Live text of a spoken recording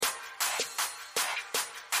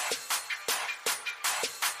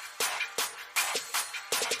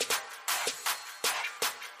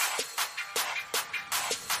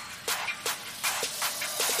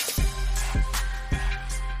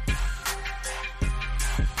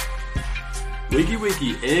Wakey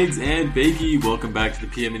wakey, eggs and bakey. Welcome back to the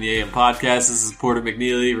PM and the AM podcast. This is Porter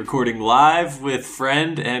McNeely recording live with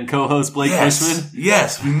friend and co-host Blake Fishman.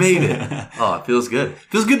 Yes, we made it. Oh, it feels good.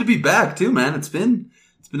 Feels good to be back too, man. It's been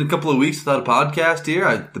a couple of weeks without a podcast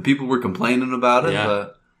here. The people were complaining about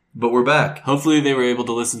it, but we're back. Hopefully they were able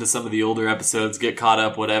to listen to some of the older episodes, get caught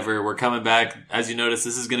up, whatever. We're coming back. As you notice,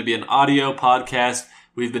 this is going to be an audio podcast.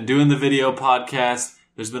 We've been doing the video podcast.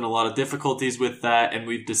 There's been a lot of difficulties with that, and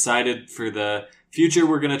we've decided for the future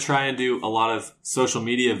we're going to try and do a lot of social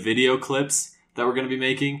media video clips that we're going to be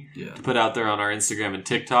making to put out there on our Instagram and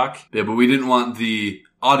TikTok. Yeah, but we didn't want the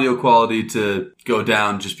audio quality to go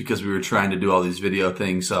down just because we were trying to do all these video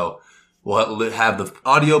things. So we'll have the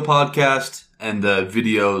audio podcast and the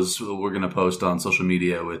videos we're going to post on social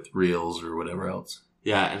media with Reels or whatever else.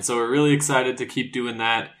 Yeah, and so we're really excited to keep doing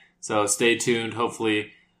that. So stay tuned.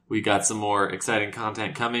 Hopefully we got some more exciting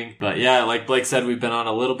content coming. But yeah, like Blake said, we've been on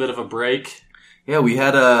a little bit of a break. Yeah, we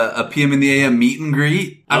had a PM in the AM meet and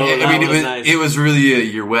greet. It was really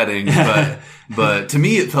your wedding, but to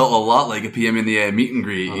me it felt a lot like a PM in the AM meet and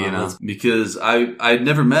greet, because I'd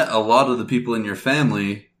never met a lot of the people in your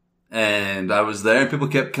family, and I was there and people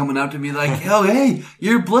kept coming out to me like, "Oh, hey,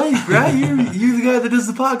 you're Blake, right? You're the guy that does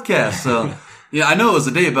the podcast." So yeah, I know it was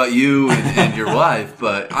a day about you and your wife,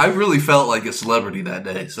 but I really felt like a celebrity that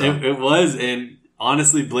day. So it was, and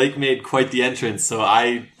honestly, Blake made quite the entrance, so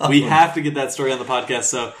we have to get that story on the podcast.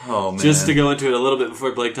 So just to go into it a little bit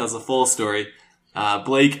before Blake tells the full story,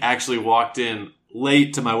 Blake actually walked in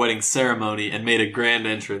late to my wedding ceremony and made a grand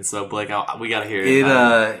entrance. So Blake, we got to hear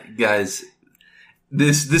it. Guys,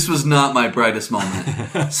 this was not my brightest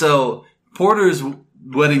moment. So Porter's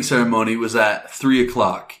wedding ceremony was at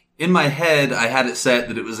 3:00. In my head, I had it set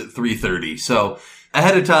that it was at 3:30. So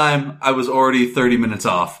ahead of time, I was already 30 minutes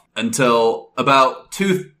off until about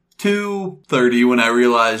 2:30 when I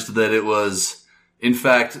realized that it was, in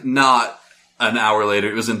fact, not an hour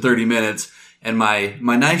later. It was in 30 minutes. And my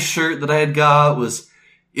nice shirt that I had got was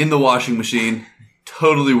in the washing machine,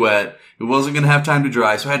 totally wet. It wasn't going to have time to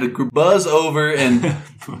dry. So I had to buzz over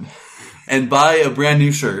and buy a brand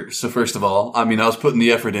new shirt. So first of all, I was putting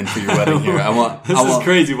the effort in for your wedding here. This is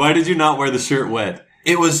crazy. Why did you not wear the shirt wet?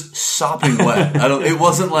 It was sopping wet. It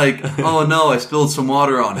wasn't like, oh no, I spilled some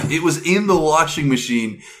water on it. It was in the washing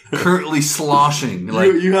machine, currently sloshing.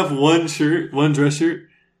 Like, you have one dress shirt?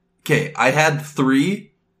 Okay, I had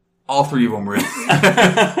 3. All 3 of them were in.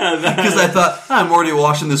 Because I thought, I'm already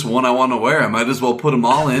washing this one I want to wear. I might as well put them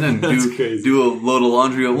all in and do a load of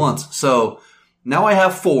laundry at once. So now I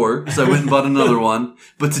have 4, because I went and bought another one.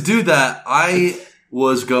 But to do that, I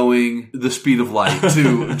was going the speed of light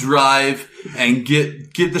to drive and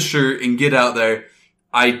get the shirt and get out there.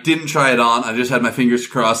 I didn't try it on. I just had my fingers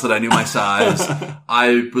crossed that I knew my size.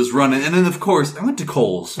 I was running. And then, of course, I went to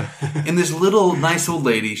Kohl's. And this little nice old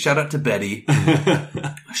lady, shout out to Betty,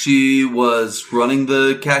 she was running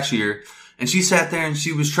the cashier. And she sat there and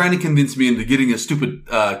she was trying to convince me into getting a stupid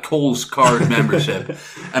Kohl's card membership.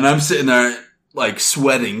 And I'm sitting there like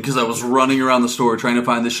sweating because I was running around the store trying to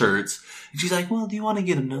find the shirts. And she's like, well, do you want to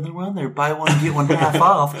get another one? Or buy one, get one half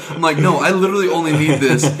off. I'm like, no, I literally only need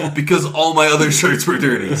this because all my other shirts were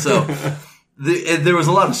dirty. So there was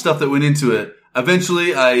a lot of stuff that went into it.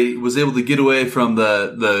 Eventually, I was able to get away from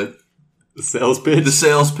the sales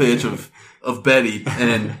pitch, of Betty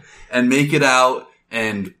and make it out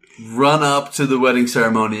and run up to the wedding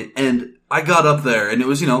ceremony. And I got up there and it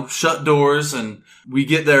was, shut doors, and we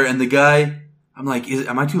get there and the guy, I'm like,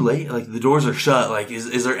 am I too late? Like, the doors are shut. Like,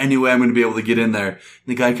 is there any way I'm going to be able to get in there? And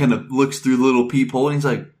the guy kind of looks through the little peephole and he's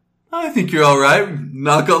like, I think you're all right.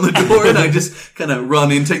 Knock on the door, and I just kind of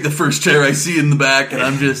run in, take the first chair I see in the back, and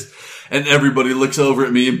and everybody looks over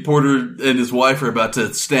at me, and Porter and his wife are about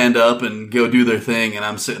to stand up and go do their thing, and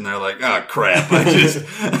I'm sitting there like, oh crap.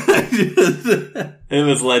 It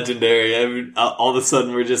was legendary. All of a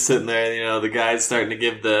sudden we're just sitting there, the guy's starting to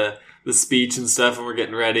give the speech and stuff, and we're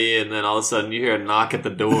getting ready, and then all of a sudden you hear a knock at the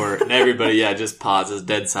door, and everybody, just pauses,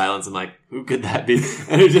 dead silence. I'm like, who could that be?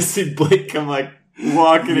 And I just see Blake come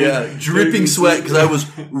walking in. Dripping sweat, because I was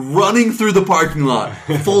running through the parking lot,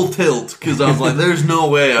 full tilt, because I was like, there's no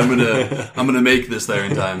way I'm gonna make this there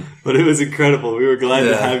in time. But it was incredible. We were glad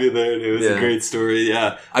to have you there, and it was a great story.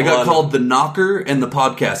 Yeah. I got called the knocker and the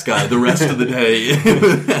podcast guy the rest of the day.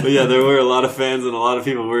 But there were a lot of fans and a lot of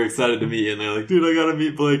people were excited to meet you, and they're like, dude, I gotta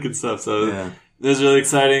meet Blake and stuff. So it was really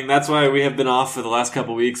exciting. That's why we have been off for the last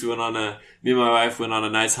couple of weeks. Me and my wife went on a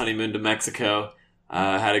nice honeymoon to Mexico.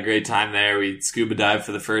 Had a great time there. We scuba dived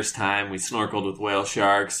for the first time. We snorkeled with whale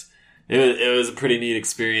sharks. It was a pretty neat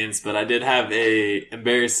experience, but I did have a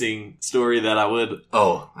embarrassing story that I would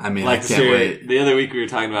I can't wait. The other week we were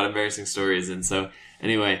talking about embarrassing stories, and so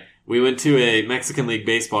anyway, we went to a Mexican League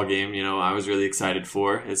baseball game. I was really excited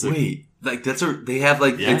for. They have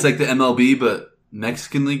it's like the MLB, but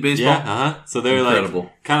Mexican League baseball. Yeah, So they're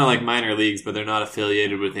incredible. Kind of like minor leagues, but they're not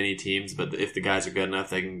affiliated with any teams. But if the guys are good enough,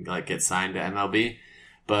 they can get signed to MLB.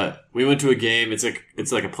 But we went to a game. It's like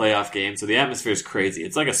a playoff game, so the atmosphere is crazy.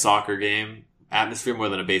 It's like a soccer game atmosphere more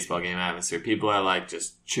than a baseball game atmosphere. People are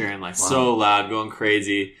just cheering so loud, going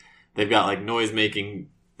crazy. They've got noise making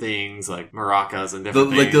things like maracas and different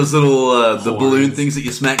things. Like those little the balloon things that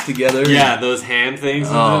you smack together. Yeah, those hand things.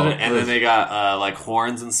 And then they got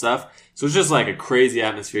horns and stuff. So it's just a crazy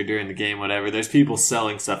atmosphere during the game, whatever. There's people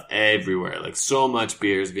selling stuff everywhere. So much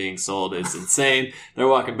beer is being sold. It's insane. They're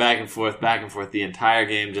walking back and forth the entire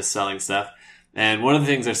game just selling stuff. And one of the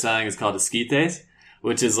things they're selling is called esquites,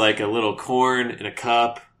 which is a little corn in a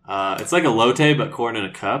cup. It's like a lotte, but corn in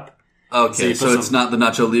a cup. Okay, so it's not the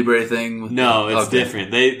Nacho Libre thing? No, it's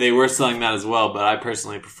different. They were selling that as well, but I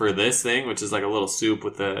personally prefer this thing, which is a little soup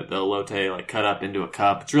with the lotte cut up into a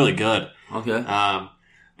cup. It's really good. Okay.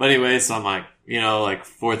 But anyway, so I'm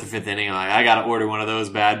fourth or fifth inning, I gotta order one of those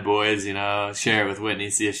bad boys, share it with Whitney,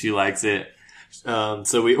 see if she likes it.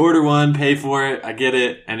 So we order one, pay for it, I get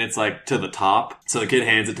it, and it's to the top. So the kid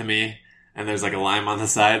hands it to me, and there's a lime on the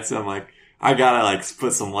side, so I'm I gotta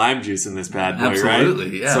put some lime juice in this bad boy, Absolutely,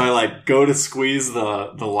 right? Yeah. So I go to squeeze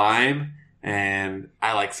the lime, and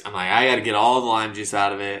I'm I gotta get all the lime juice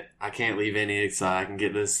out of it. I can't leave any so I can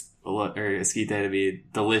get this esquite to be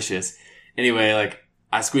delicious. Anyway,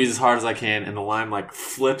 I squeeze as hard as I can, and the lime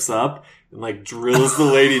flips up and drills the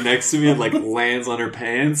lady next to me and lands on her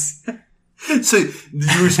pants. So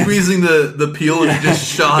you were squeezing the peel and it just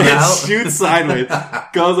shot out? It shoots sideways,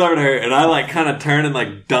 goes over to her, and I kind of turn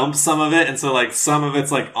and dump some of it, and so some of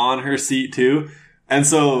it's on her seat too. And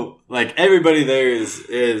so everybody there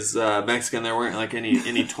is Mexican. There weren't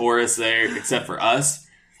any tourists there except for us.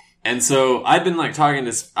 And so I'd been talking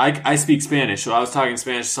to, I speak Spanish, so I was talking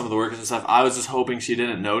Spanish to some of the workers and stuff. I was just hoping she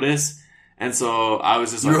didn't notice. And so I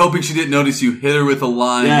was just You were hoping she didn't notice you hit her with a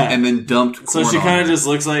lime and then dumped corn. So she kind of just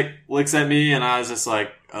looks at me, and I was just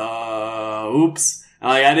oops.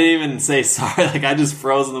 And I didn't even say sorry. I just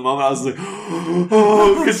froze in the moment. I was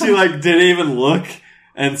oh, cause she didn't even look.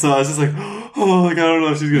 And so I was just I don't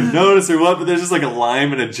know if she's gonna notice or what, but there's just a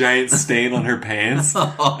lime and a giant stain on her pants.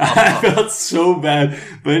 I felt so bad.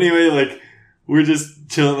 But anyway, we're just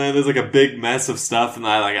chilling there. There's a big mess of stuff, and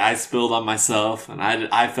I spilled on myself, and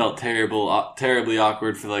I felt terribly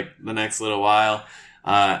awkward for the next little while.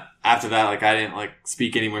 After that, I didn't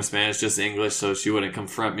speak any more Spanish, just English, so she wouldn't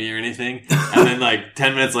confront me or anything. And then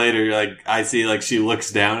 10 minutes later, I see she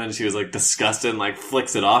looks down and she was disgusted and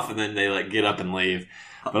flicks it off, and then they get up and leave.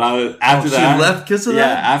 But after that, she left because of that?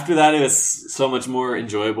 Yeah, after that it was so much more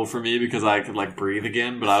enjoyable for me because I could breathe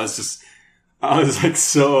again, but I was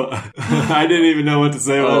so, I didn't even know what to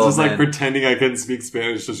say. I was just pretending I couldn't speak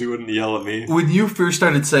Spanish so she wouldn't yell at me. When you first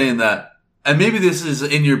started saying that, and maybe this is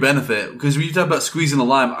in your benefit, because when you talk about squeezing the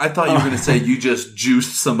lime, I thought you were going to say you just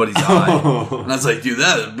juiced somebody's eye. And I was dude,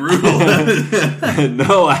 that is brutal.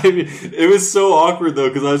 No, it was so awkward though,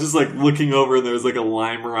 because I was just looking over and there was a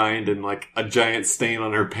lime rind and a giant stain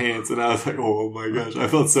on her pants, and I was oh my gosh, I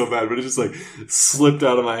felt so bad, but it just slipped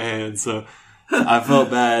out of my hand, so I felt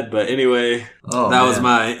bad. But anyway, that was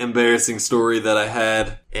my embarrassing story that I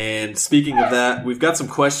had. And speaking of that, we've got some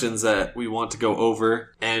questions that we want to go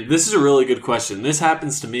over. And this is a really good question. This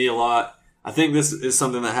happens to me a lot. I think this is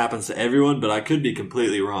something that happens to everyone, but I could be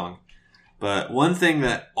completely wrong. But one thing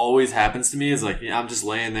that always happens to me is I'm just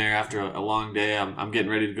laying there after a long day. I'm getting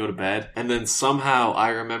ready to go to bed. And then somehow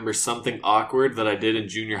I remember something awkward that I did in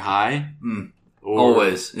junior high.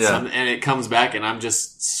 Always, yeah. And it comes back, and I'm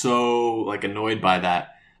just so annoyed by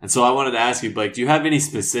that. And so I wanted to ask you, Blake, do you have any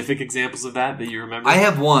specific examples of that you remember? I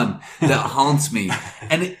have one that haunts me.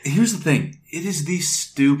 And here's the thing. It is the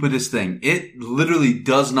stupidest thing. It literally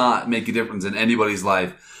does not make a difference in anybody's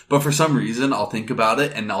life. But for some reason, I'll think about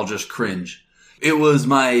it and I'll just cringe. It was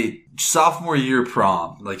my sophomore year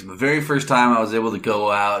prom. The very first time I was able to go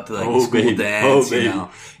out to a school dance.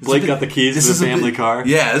 Blake got the keys to the family car.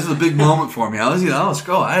 Yeah, this was a big moment for me. I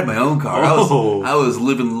had my own car. I was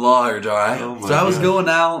living large, alright? So I was going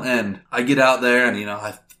out and I get out there and,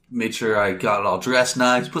 I made sure I got it all dressed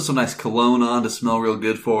nice, put some nice cologne on to smell real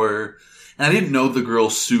good for her. And I didn't know the girl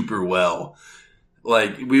super well.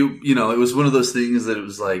 It was one of those things that it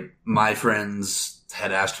was my friends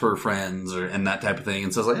had asked her friends and that type of thing.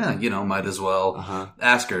 And so I was might as well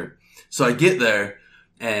ask her. So I get there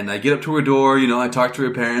And I get up to her door, I talk to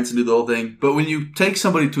her parents and do the whole thing. But when you take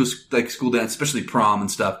somebody to a school dance, especially prom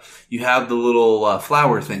and stuff, you have the little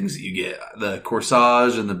flower things that you get. The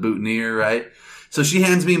corsage and the boutonniere, right? So she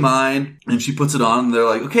hands me mine and she puts it on and they're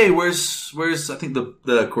like, okay, where's, I think the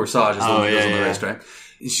corsage is the one that goes on the wrist, right?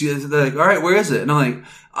 And they're like, all right, where is it? And I'm like,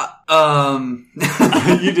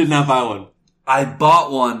 You did not buy one. I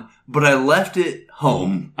bought one, but I left it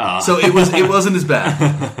home. So it wasn't as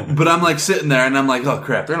bad. But I'm like sitting there and I'm like, oh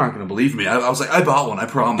crap, they're not going to believe me. I was like, I bought one, I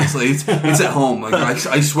promise. Like it's at home. Like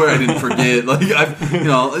I swear I didn't forget. Like I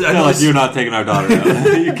know like you're not taking our daughter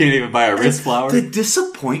out. You can't even buy a wrist flower. The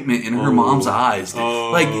disappointment in her mom's eyes.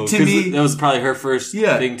 Like to me, that was probably her first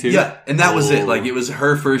thing too. Yeah, and that was it. Like it was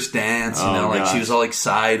her first dance. She was all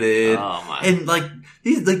excited. Oh my! And like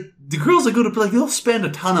the girls that go to they'll spend a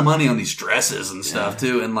ton of money on these dresses and stuff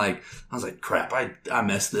too. And like I was like, crap, I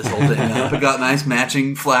messed this whole thing up. I got nice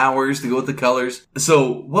matching flowers to go with the colors.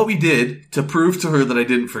 So what we did to prove to her that I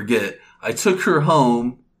didn't forget, I took her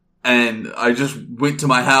home and I just went to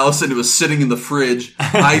my house and it was sitting in the fridge,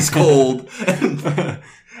 ice cold. And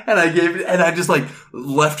I just like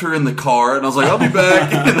left her in the car and I was like, I'll be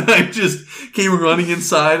back. And I just came running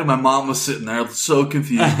inside and my mom was sitting there so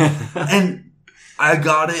confused. And I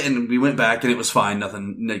got it and we went back and it was fine.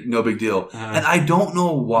 Nothing, no big deal. And I don't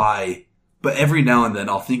know why, but every now and then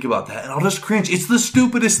I'll think about that and I'll just cringe. It's the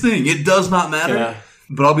stupidest thing. It does not matter. Yeah.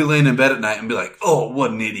 But I'll be laying in bed at night and be like, oh,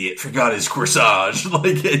 what an idiot. Forgot his corsage.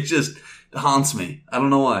 Like it just haunts me. I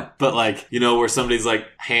don't know why. But like, where somebody's like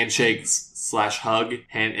handshakes / hug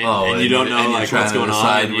and you don't know like what's going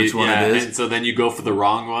on. Which one it is. And so then you go for the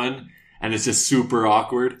wrong one. And it's just super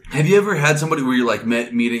awkward. Have you ever had somebody where you're like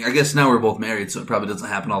meeting, I guess now we're both married, so it probably doesn't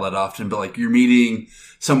happen all that often, but like you're meeting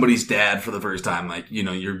somebody's dad for the first time, like,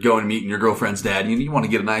 you're going meeting your girlfriend's dad, and you want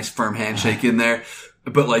to get a nice firm handshake in there,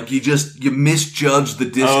 but like you misjudge the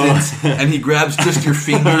distance, and he grabs just your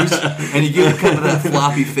fingers, and you give him kind of that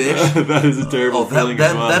floppy fish. That is a terrible feeling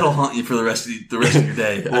as well. That'll haunt you for the rest of your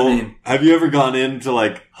day. Well, have you ever gone in to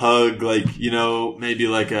like hug, like, maybe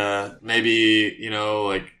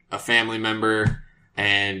a family member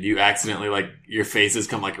and you accidentally like your faces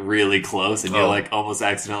come like really close and you like almost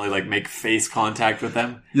accidentally like make face contact with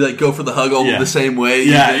them. You like go for the hug all the same way.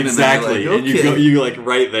 Yeah, exactly. And you like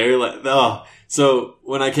right there like, oh. So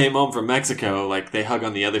when I came home from Mexico, like they hug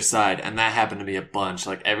on the other side and that happened to me a bunch.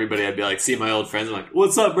 Like everybody, I'd be like, see my old friends. I'm like,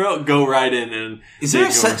 what's up, bro? Go right in. And is there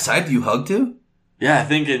a side you hug to? Yeah, I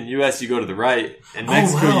think in US you go to the right. In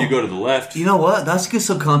Mexico you go to the left. You know what? That's a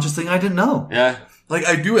subconscious thing I didn't know. Yeah. Like,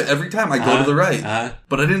 I do it every time I go to the right.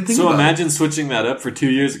 But I didn't think about it. So imagine switching that up for 2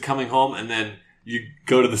 years and coming home and then you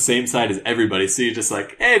go to the same side as everybody. So you're just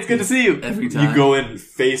like, hey, it's good to see you. Every time. You go in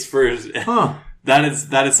face first. Huh. That is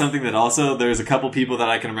something that also, there's a couple people that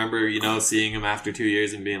I can remember, seeing them after 2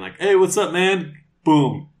 years and being like, hey, what's up, man?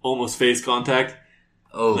 Boom. Almost face contact.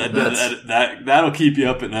 Oh, that'll keep you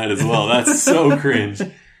up at night as well. That's so cringe.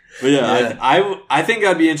 But yeah. I think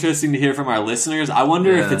that'd be interesting to hear from our listeners. I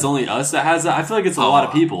wonder if it's only us that has that. I feel like it's a lot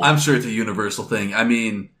of people. I'm sure it's a universal thing. I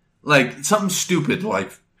mean, like something stupid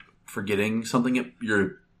like forgetting something at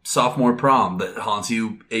your sophomore prom that haunts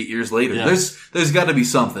you 8 years later. Yeah. There's got to be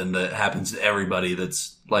something that happens to everybody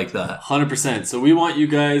that's like that. 100%. So we want you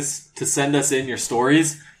guys to send us in your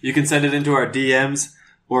stories. You can send it into our DMs.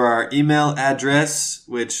 Or our email address,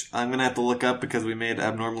 which I'm going to have to look up because we made it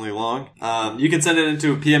abnormally long. You can send it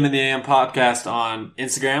into PM in the AM podcast on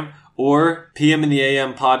Instagram or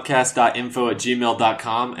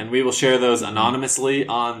pmintheampodcast.info@gmail.com, and we will share those anonymously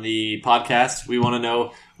on the podcast. We want to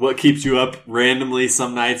know what keeps you up randomly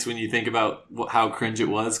some nights when you think about how cringe it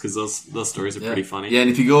was, because those stories are pretty funny. Yeah, and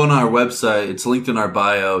if you go on our website, it's linked in our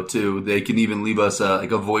bio too. They can even leave us a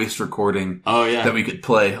voice recording that we could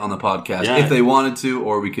play on the podcast if they wanted to,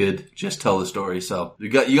 or we could just tell the story. So you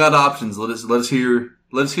got options. Let us hear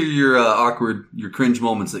your awkward, your cringe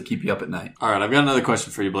moments that keep you up at night. All right, I've got another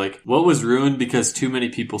question for you, Blake. What was ruined because too many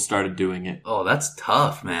people started doing it? Oh, that's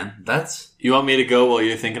tough, man. You want me to go while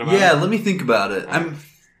you're thinking about it? Yeah, let me think about it.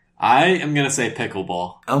 I am going to say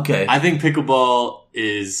pickleball. Okay. I think pickleball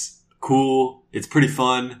is cool. It's pretty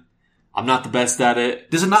fun. I'm not the best at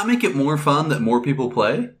it. Does it not make it more fun that more people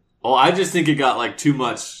play? Oh, I just think it got like too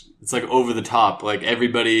much. It's like over the top. Like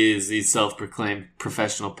everybody is these self-proclaimed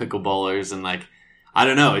professional pickleballers and like, I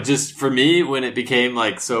don't know. It just, for me, when it became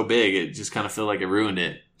like so big, it just kind of felt like it ruined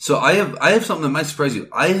it. So I have something that might surprise you.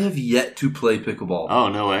 I have yet to play pickleball. Oh,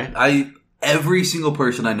 no way. Every single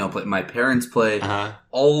person I know play. My parents play.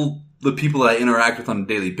 All the people that I interact with on a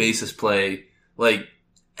daily basis play. Like,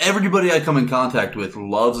 everybody I come in contact with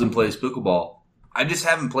loves and plays pickleball. I just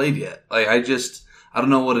haven't played yet. Like, I don't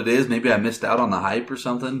know what it is. Maybe I missed out on the hype or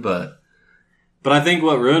something, but I think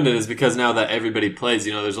what ruined it is because now that everybody plays,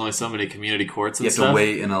 there's only so many community courts and you have stuff. to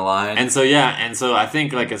wait in a line. And so I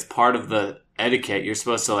think like as part of the etiquette, you're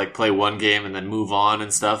supposed to like play one game and then move on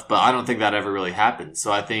and stuff, but I don't think that ever really happens.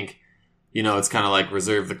 So I think, it's kind of like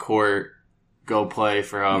reserve the court, go play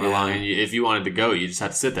for however long, and if you wanted to go, you just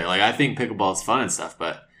have to sit there. Like I think pickleball is fun and stuff,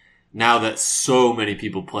 but now that so many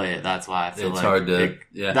people play it, that's why I feel it's hard to.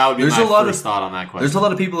 That would be my first thought on that question. There's a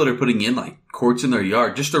lot of people that are putting in like courts in their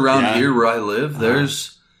yard. Just around here where I live,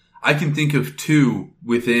 I can think of 2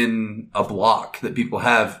 within a block that people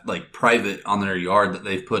have like private on their yard that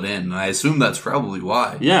they've put in. And I assume that's probably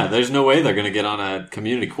why. Yeah, there's no way they're going to get on a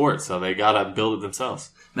community court, so they got to build it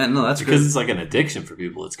themselves. Man, no, that's because it's like an addiction for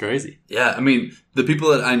people. It's crazy. Yeah, I mean, the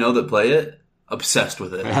people that I know that play it, obsessed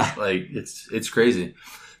with it. Like it's crazy.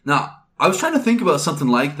 Now, I was trying to think about something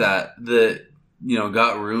like that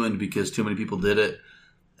got ruined because too many people did it.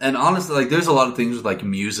 And honestly, like there's a lot of things with like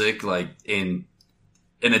music, like and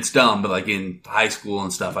it's dumb, but like in high school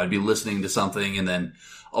and stuff, I'd be listening to something and then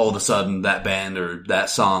all of a sudden that band or that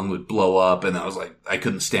song would blow up and I was like, I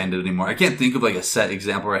couldn't stand it anymore. I can't think of like a set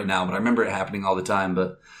example right now, but I remember it happening all the time,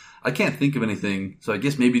 but I can't think of anything. So I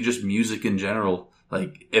guess maybe just music in general.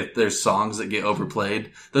 Like, if there's songs that get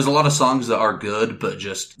overplayed, there's a lot of songs that are good, but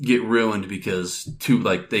just get ruined because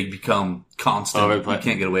they become constant. You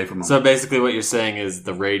can't get away from them. So basically what you're saying is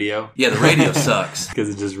the radio? Yeah, the radio sucks. Because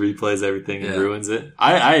it just replays everything and ruins it.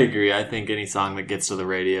 I agree. I think any song that gets to the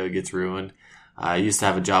radio gets ruined. I used to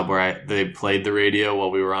have a job where they played the radio while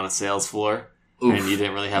we were on a sales floor. Oof. And you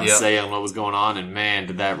didn't really have a say on what was going on, and man,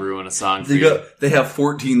 did that ruin a song for you. They have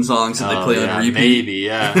 14 songs that they play on repeat. Maybe,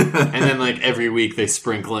 yeah. And then like every week they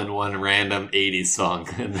sprinkle in one random 80s song,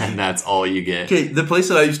 and then that's all you get. Okay, the place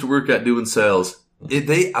that I used to work at doing sales,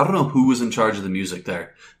 I don't know who was in charge of the music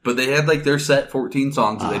there, but they had like their set 14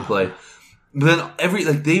 songs that they play. But then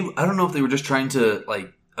I don't know if they were just trying to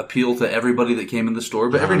like appeal to everybody that came in the store,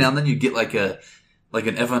 but every now and then you get like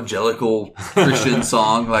an evangelical Christian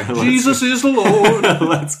song, like, Jesus is the Lord.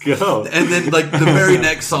 Let's go. And then, like, the very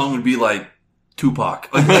next song would be, like, Tupac.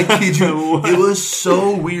 Like, I kid you. It was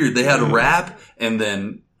so weird. They had rap, and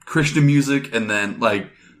then Christian music, and then, like,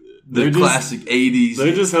 the classic 80s.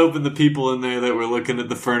 They're just hoping the people in there that were looking at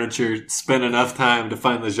the furniture spent enough time to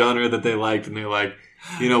find the genre that they liked, and they're like,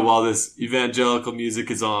 while this evangelical music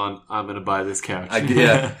is on, I'm going to buy this couch.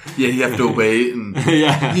 Yeah, you have to wait, and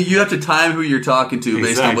you have to time who you're talking to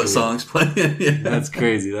based on what song's playing. That's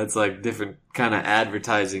crazy. That's like different kind of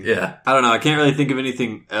advertising. Yeah. I don't know. I can't really think of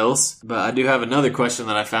anything else, but I do have another question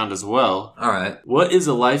that I found as well. All right. What is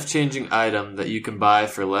a life-changing item that you can buy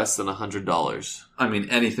for less than $100? I mean,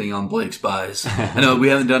 anything on Blake's Buys. I know we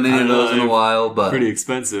haven't done any of those in a while, but pretty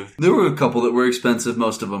expensive. There were a couple that were expensive.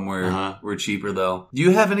 Most of them were cheaper, though. Do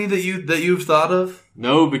you have any that you've thought of?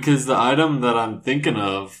 No, because the item that I'm thinking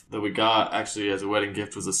of that we got actually as a wedding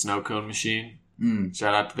gift was a snow cone machine.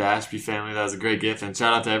 Shout out to the Ashby family. That was a great gift. And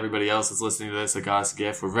shout out to everybody else that's listening to this that got us a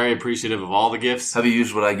gift. We're very appreciative of all the gifts. Have you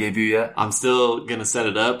used what I gave you yet? I'm still going to set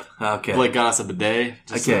it up. Okay. Blake got us a bidet.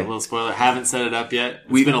 Just a little spoiler. Haven't set it up yet.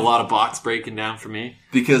 It's been a lot of box breaking down for me.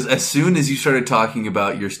 Because as soon as you started talking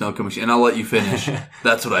about your snow cone machine, and I'll let you finish,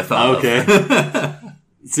 that's what I thought of.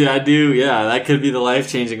 See, I do. Yeah, that could be the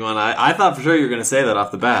life-changing one. I thought for sure you were going to say that off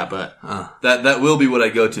the bat, but... That will be what I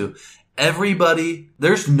go to. Everybody,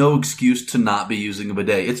 there's no excuse to not be using a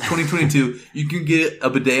bidet. It's 2022. You can get a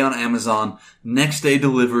bidet on Amazon, next day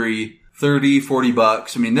delivery,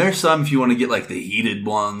 $30-$40. I mean, there's some if you want to get like the heated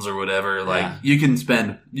ones or whatever. Like you can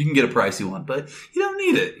get a pricey one, but you don't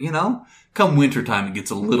need it, Come wintertime, it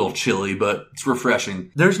gets a little chilly, but it's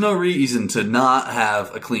refreshing. There's no reason to not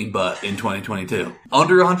have a clean butt in 2022.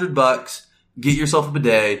 Under $100, get yourself a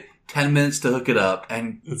bidet. 10 minutes to hook it up,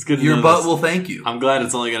 and your butt will thank you. I'm glad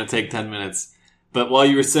it's only going to take 10 minutes. But while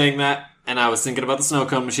you were saying that, and I was thinking about the snow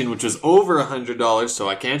cone machine, which was over $100, so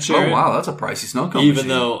I can't share it. Oh, wow, that's a pricey snow cone machine. Even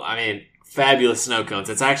though, fabulous snow cones.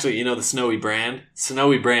 It's actually, the Snowy brand.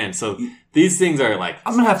 Snowy brand. So these things are like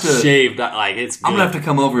I'm gonna have to, shaved. Like, it's good. I'm going to have to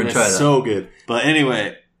come over and try that. It's so good. But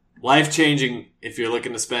anyway, life-changing, if you're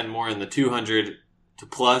looking to spend more in the $200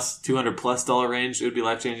 plus dollar range, it would be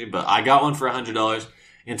life-changing. But I got one for $100.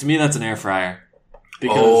 And to me, that's an air fryer.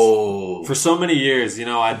 Because for so many years,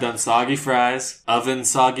 I'd done soggy fries, oven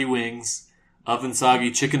soggy wings, oven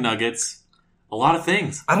soggy chicken nuggets, a lot of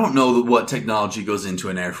things. I don't know what technology goes into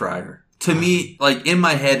an air fryer. To me, like, in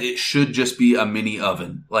my head, it should just be a mini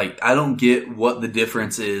oven. Like, I don't get what the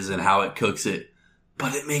difference is and how it cooks it.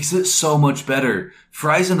 But it makes it so much better.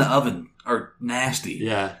 Fries in the oven are nasty.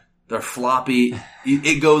 Yeah. They're floppy.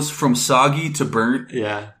 It goes from soggy to burnt.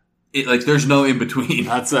 Yeah. there's no in between.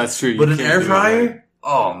 That's true. But an air fryer,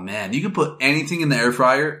 oh man, you can put anything in the air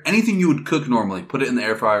fryer. Anything you would cook normally, put it in the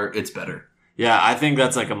air fryer. It's better. Yeah, I think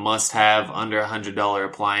that's like a must-have under $100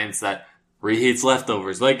 appliance that reheats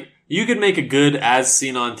leftovers. Like, you could make a good as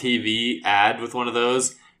seen on TV ad with one of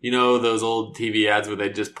those. You know, those old TV ads where they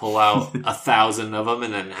just pull out 1,000 of them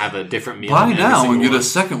and then have a different meal. Buy now and get a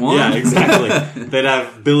second one. Yeah, exactly. They'd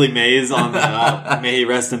have Billy Mays on may he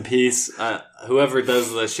rest in peace. Whoever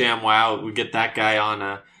does the ShamWow, we get that guy on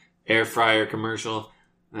a air fryer commercial.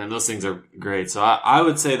 And those things are great. So I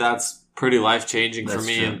would say that's pretty life-changing for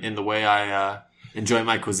me in the way I enjoy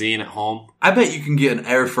my cuisine at home. I bet you can get an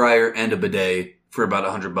air fryer and a bidet for about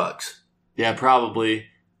 $100. Yeah, probably.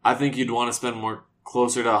 I think you'd want to spend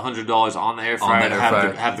closer to $100 on the air fryer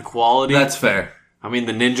to have the quality. That's fair. I mean,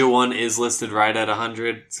 the Ninja one is listed right at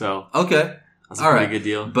 $100, so okay, that's a pretty good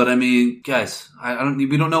deal. But I mean, guys,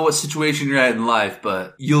 we don't know what situation you're at in life,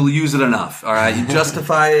 but you'll use it enough. All right, you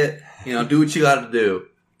justify it. Do what you got to do.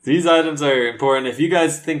 These items are important. If you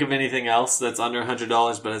guys think of anything else that's under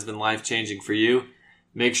 $100 but has been life-changing for you,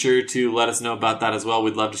 make sure to let us know about that as well.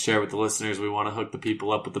 We'd love to share with the listeners. We want to hook the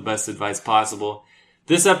people up with the best advice possible.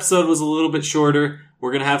 This episode was a little bit shorter. We're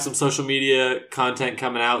going to have some social media content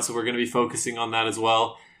coming out, so we're going to be focusing on that as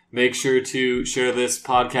well. Make sure to share this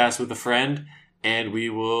podcast with a friend, and we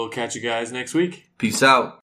will catch you guys next week. Peace out.